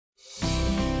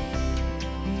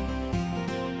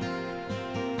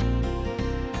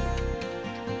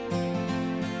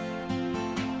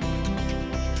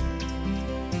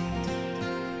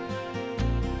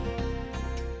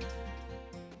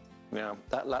Now,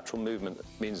 that lateral movement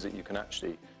means that you can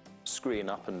actually screen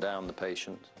up and down the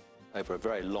patient over a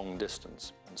very long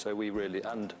distance. And so we really,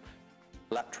 and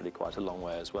laterally quite a long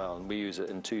way as well, and we use it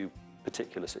in two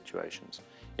particular situations.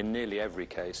 In nearly every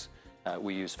case,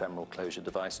 we use femoral closure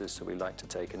devices, so we like to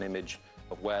take an image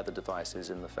of where the device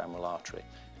is in the femoral artery.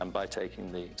 And by taking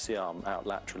the C-arm out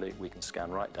laterally, we can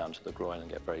scan right down to the groin and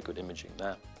get very good imaging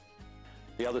there.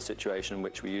 The other situation in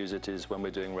which we use it is when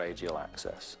we're doing radial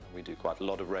access. We do quite a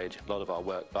lot of our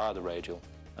work via the radial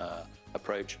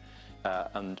approach,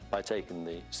 and by taking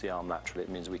the C-arm laterally, it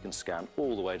means we can scan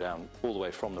all the way down, all the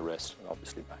way from the wrist, and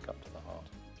obviously back up to the heart.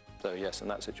 So yes, in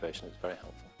that situation, it's very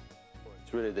helpful.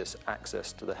 It's really this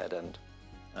access to the head end,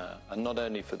 and not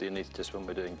only for the anaesthetist when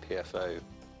we're doing PFO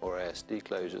or ASD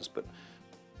closures, but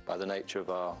by the nature of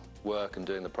our work and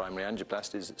doing the primary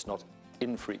angioplasties, it's not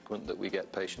infrequent that we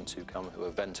get patients who come who are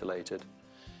ventilated.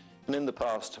 And in the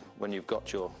past, when you've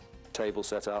got your table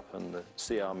set up and the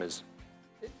C-arm is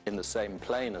in the same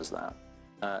plane as that,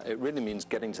 it really means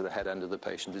getting to the head end of the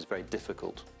patient is very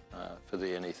difficult for the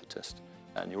anaesthetist.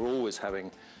 And you're always having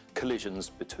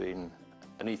collisions between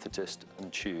anaesthetist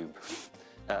and tube.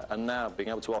 And now being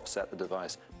able to offset the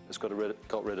device has got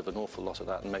rid of an awful lot of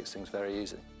that and makes things very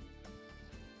easy.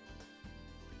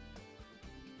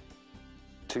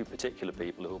 Two particular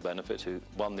people who will benefit,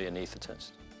 one, the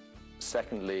anaesthetist.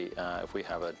 Secondly, if we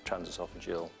have a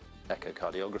transesophageal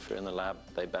echocardiographer in the lab,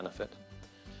 they benefit.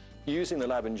 Using the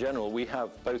lab in general, we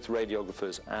have both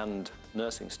radiographers and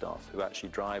nursing staff who actually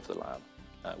drive the lab.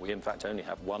 We in fact only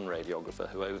have one radiographer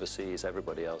who oversees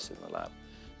everybody else in the lab.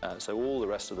 So all the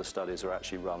rest of the studies are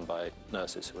actually run by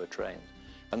nurses who are trained.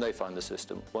 And they find the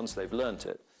system, once they've learnt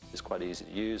it, it's quite easy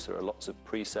to use. There are lots of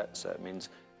presets, so it means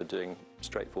they're doing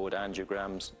straightforward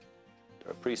angiograms.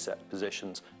 There are preset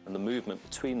positions, and the movement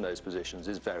between those positions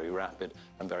is very rapid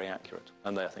and very accurate.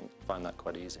 And they, I think, find that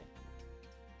quite easy.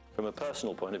 From a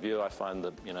personal point of view, I find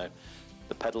that,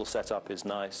 the pedal setup is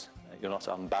nice. You're not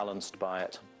unbalanced by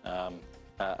it,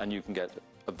 and you can get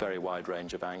a very wide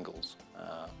range of angles,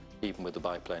 even with the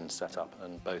biplane setup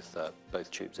and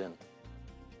both tubes in.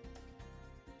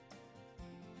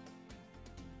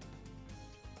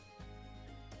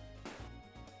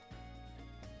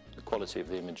 The quality of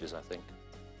the images, I think.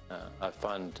 I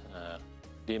find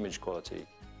the image quality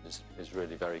is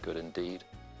really very good indeed.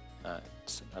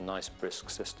 It's a nice, brisk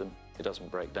system. It doesn't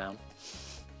break down.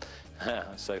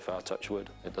 So far, touch wood,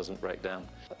 it doesn't break down.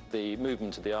 The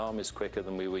movement of the arm is quicker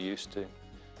than we were used to.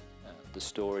 The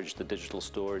storage, the digital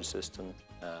storage system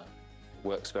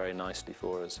works very nicely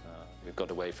for us. We've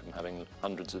got away from having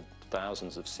hundreds of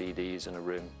thousands of CDs in a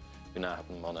room. We now have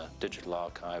them on a digital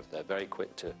archive. They're very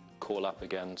quick to call up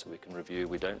again so we can review.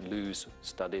 We don't lose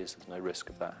studies. There's no risk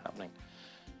of that happening.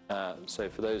 So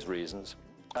for those reasons,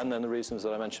 and then the reasons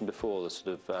that I mentioned before,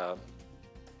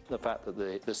 the fact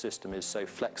that the system is so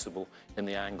flexible in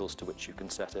the angles to which you can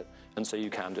set it, and so you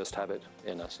can just have it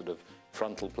in a sort of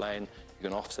frontal plane. You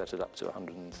can offset it up to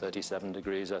 137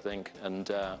 degrees, I think, and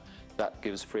that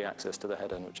gives free access to the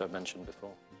head end, which I've mentioned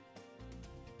before.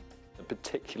 A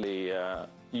particularly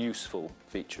useful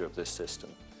feature of this system,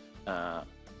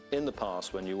 in the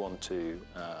past, when you want to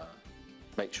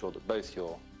make sure that both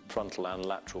your frontal and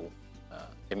lateral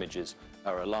images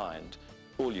are aligned,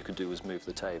 all you could do was move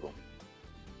the table.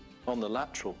 On the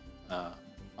lateral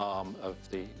arm of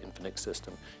the Infinix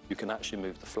system, you can actually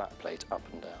move the flat plate up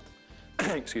and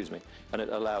down. Excuse me, and it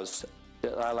allows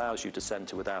you to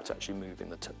center without actually moving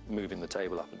the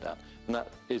table up and down, and that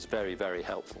is very, very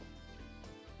helpful.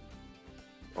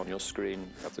 On your screen,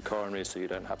 you have the coronary, so you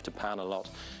don't have to pan a lot,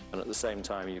 and at the same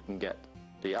time you can get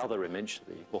the other image,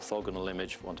 the orthogonal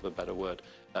image, for want of a better word,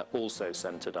 also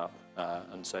centered up,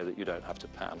 and so that you don't have to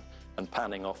pan. And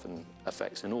panning often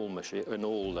affects, in all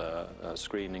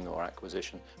screening or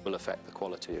acquisition, will affect the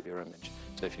quality of your image.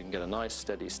 So if you can get a nice,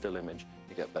 steady, still image,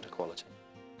 you get better quality.